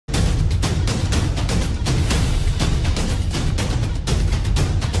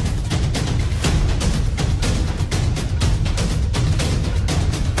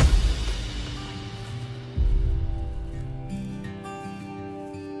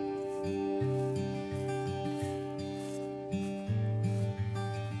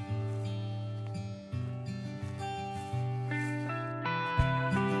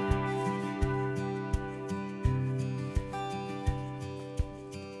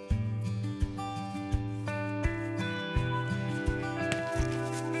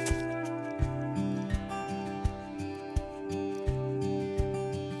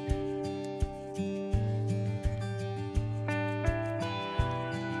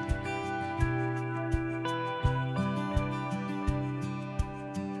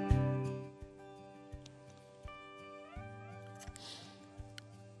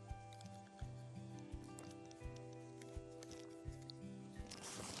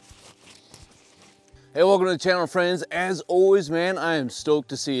Hey, welcome to the channel, friends. As always, man, I am stoked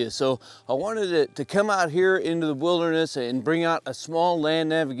to see you. So I wanted to come out here into the wilderness and bring out a small land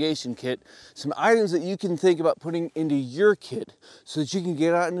navigation kit, some items that you can think about putting into your kit so that you can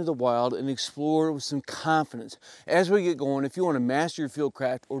get out into the wild and explore with some confidence. As we get going, if you want to master your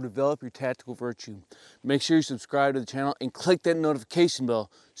fieldcraft or develop your tactical virtue, make sure you subscribe to the channel and click that notification bell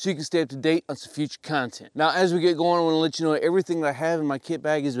so you can stay up to date on some future content. Now, as we get going, I want to let you know everything that I have in my kit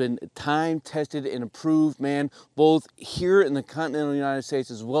bag has been time tested and approved, man, both here in the continental United States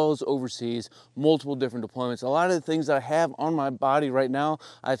as well as overseas, multiple different deployments. A lot of the things that I have on my body right now,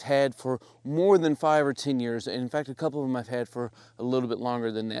 I've had for more than 5 or 10 years. And in fact, a couple of them I've had for a little bit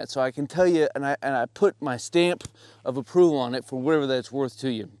longer than that. So I can tell you, and I put my stamp of approval on it for whatever that's worth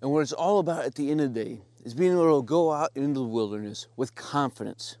to you. And what it's all about at the end of the day is being able to go out into the wilderness with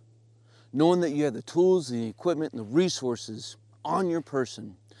confidence, knowing that you have the tools, the equipment, and the resources on your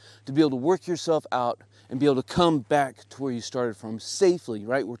person to be able to work yourself out and be able to come back to where you started from safely,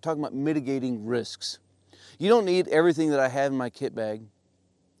 right? We're talking about mitigating risks. You don't need everything that I have in my kit bag.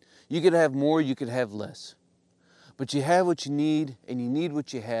 You could have more, you could have less. But you have what you need, and you need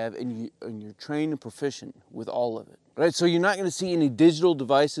what you have, and you're trained and proficient with all of it. Right, so you're not going to see any digital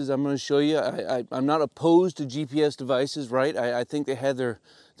devices I'm going to show you. I'm not opposed to GPS devices, right? I think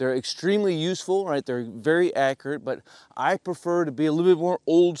they're extremely useful, right? They're very accurate, but I prefer to be a little bit more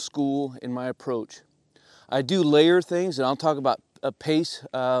old school in my approach. I do layer things, and I'll talk about a pace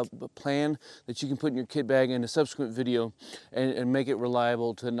plan that you can put in your kit bag in a subsequent video and make it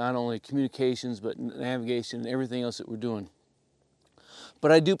reliable to not only communications, but navigation and everything else that we're doing.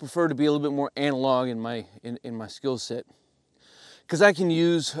 But I do prefer to be a little bit more analog in my skill set, because I can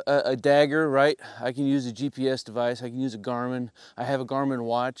use a dagger, right? I can use a GPS device. I can use a Garmin. I have a Garmin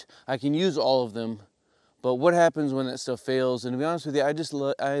watch. I can use all of them. But what happens when that stuff fails? And to be honest with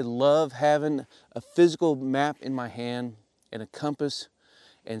you, I love having a physical map in my hand and a compass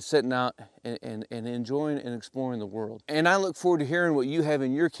and setting out and enjoying and exploring the world. And I look forward to hearing what you have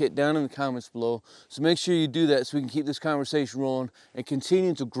in your kit down in the comments below. So make sure you do that so we can keep this conversation rolling and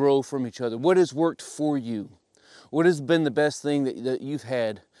continue to grow from each other. What has worked for you? What has been the best thing that you've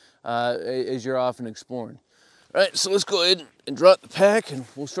had as you're off and exploring? All right, so let's go ahead and drop the pack and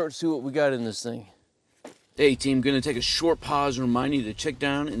we'll start to see what we got in this thing. Hey team, gonna take a short pause and remind you to check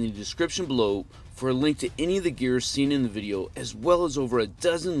down in the description below for a link to any of the gear seen in the video, as well as over a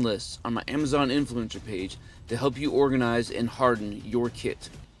dozen lists on my Amazon influencer page to help you organize and harden your kit.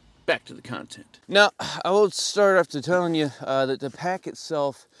 Back to the content. Now, I will start off to telling you that the pack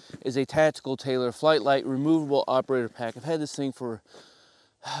itself is a Tactical Tailor Flight Light Removable Operator Pack. I've had this thing for,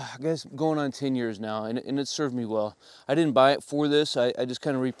 I guess, going on 10 years now, and it served me well. I didn't buy it for this, I just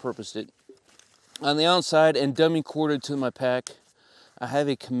kind of repurposed it. On the outside and dummy corded to my pack, I have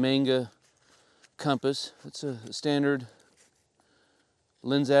a Cammenga compass. It's a standard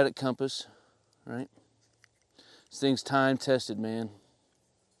Lensatic compass, right? This thing's time tested, man.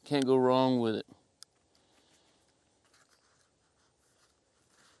 Can't go wrong with it.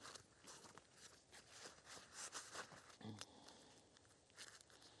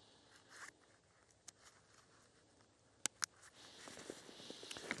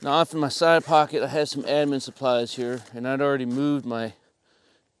 Now off in my side pocket, I have some admin supplies here, and I'd already moved my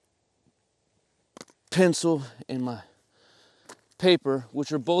pencil and my paper,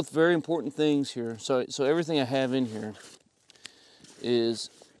 which are both very important things here. So everything I have in here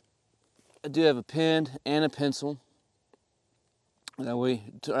is, I do have a pen and a pencil. That way,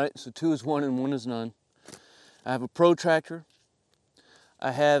 right, so 2 is 1 and 1 is none. I have a protractor.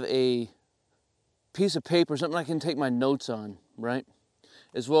 I have a piece of paper, something I can take my notes on, right?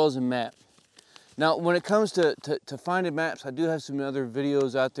 As well as a map. Now, when it comes to finding maps, I do have some other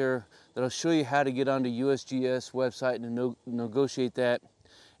videos out there that'll show you how to get onto USGS website and negotiate that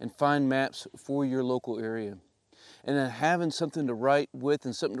and find maps for your local area. And then having something to write with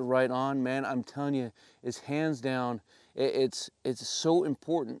and something to write on, man, I'm telling you, is hands down, it's so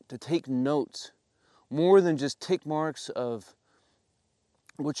important to take notes, more than just tick marks of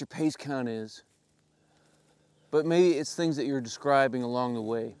what your pace count is, but maybe it's things that you're describing along the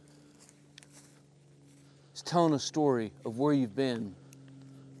way. It's telling a story of where you've been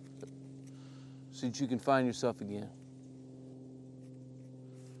so that you can find yourself again.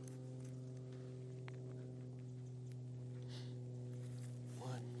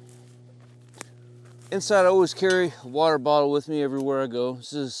 Inside, I always carry a water bottle with me everywhere I go.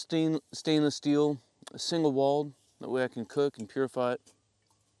 This is stainless steel, single walled. That way I can cook and purify it.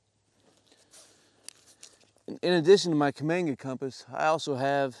 In addition to my Cammenga compass, I also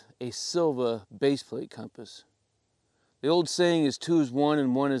have a Silva base plate compass. The old saying is 2 is 1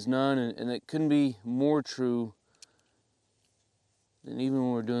 and 1 is none, and it couldn't be more true than even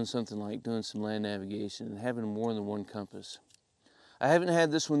when we're doing something like doing some land navigation and having more than one compass. I haven't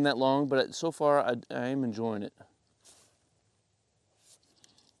had this one that long, but so far I am enjoying it.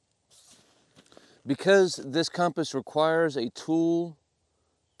 Because this compass requires a tool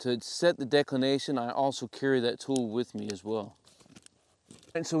to set the declination, I also carry that tool with me as well.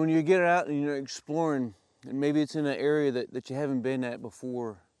 And so when you get out and you're exploring, and maybe it's in an area that you haven't been at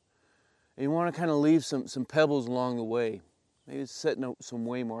before, and you want to kind of leave some pebbles along the way, maybe it's setting up some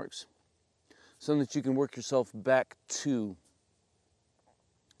waymarks, something that you can work yourself back to.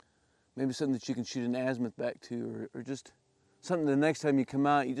 Maybe something that you can shoot an azimuth back to, or just something the next time you come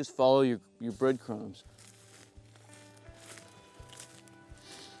out, you just follow your breadcrumbs.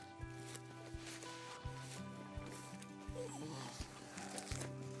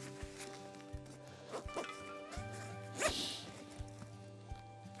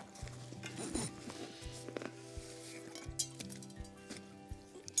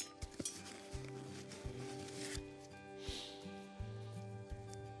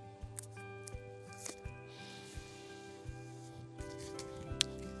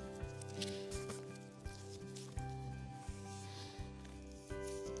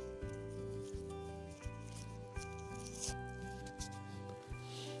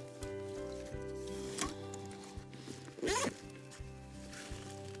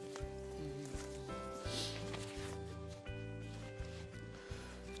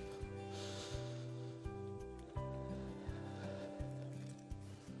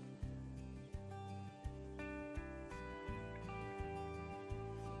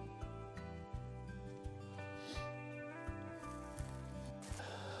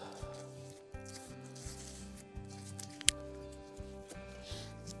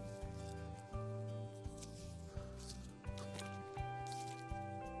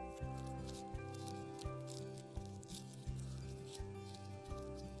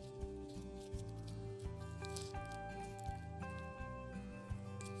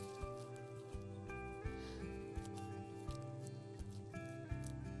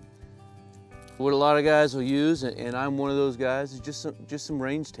 What a lot of guys will use, and I'm one of those guys, is just some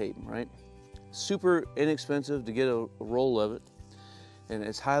range tape, right? Super inexpensive to get a roll of it, and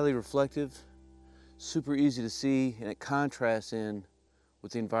it's highly reflective, super easy to see, and it contrasts in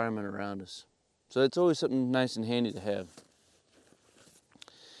with the environment around us. So it's always something nice and handy to have.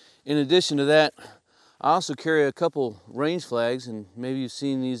 In addition to that, I also carry a couple range flags, and maybe you've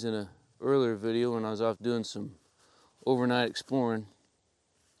seen these in an earlier video when I was off doing some overnight exploring.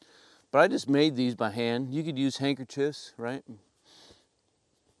 But I just made these by hand. You could use handkerchiefs, right?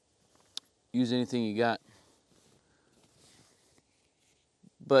 Use anything you got.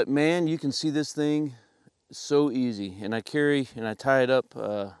 But man, you can see this thing so easy. And I carry and I tie it up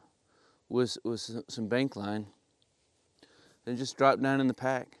with some bank line. Then just drop down in the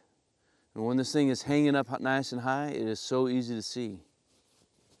pack. And when this thing is hanging up nice and high, it is so easy to see.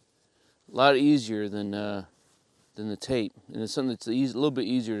 A lot easier than the tape, and it's something that's a little bit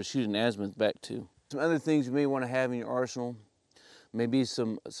easier to shoot an azimuth back to. Some other things you may want to have in your arsenal, maybe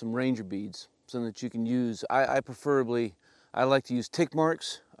some ranger beads, something that you can use. I like to use tick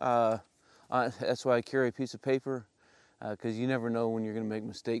marks. That's why I carry a piece of paper, because you never know when you're going to make a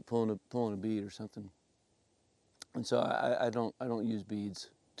mistake pulling a bead or something. And so I don't use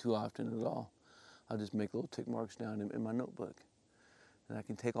beads too often at all. I'll just make little tick marks down in my notebook. And I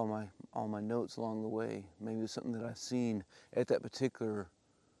can take all my notes along the way. Maybe it's something that I've seen at that particular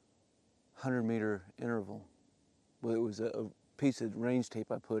 100-meter interval. Whether it was a piece of range tape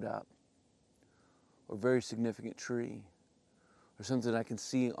I put out, or a very significant tree, or something I can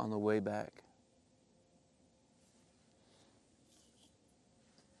see on the way back.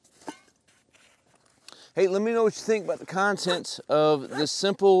 Hey, let me know what you think about the contents of this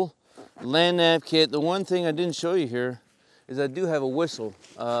simple land nav kit. The one thing I didn't show you here is I do have a whistle,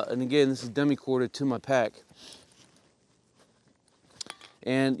 and again, this is dummy corded to my pack.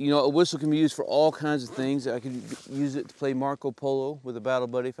 And you know, a whistle can be used for all kinds of things. I could use it to play Marco Polo with a battle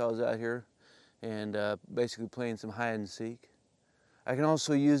buddy if I was out here, and basically playing some hide and seek. I can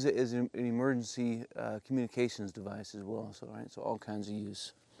also use it as an emergency communications device as well. So, right, so all kinds of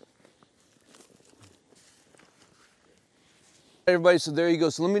use. Everybody, so there you go.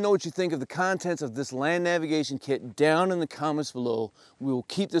 So let me know what you think of the contents of this land navigation kit down in the comments below. We will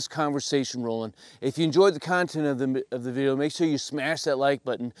keep this conversation rolling. If you enjoyed the content of the video, make sure you smash that like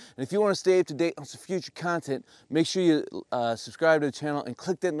button. And if you want to stay up to date on some future content, make sure you subscribe to the channel and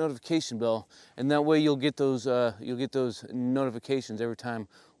click that notification bell. And that way you'll get those notifications every time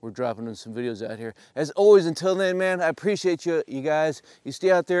we're dropping some videos out here. As always, until then, man, I appreciate you guys. You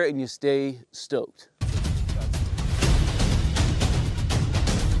stay out there and you stay stoked.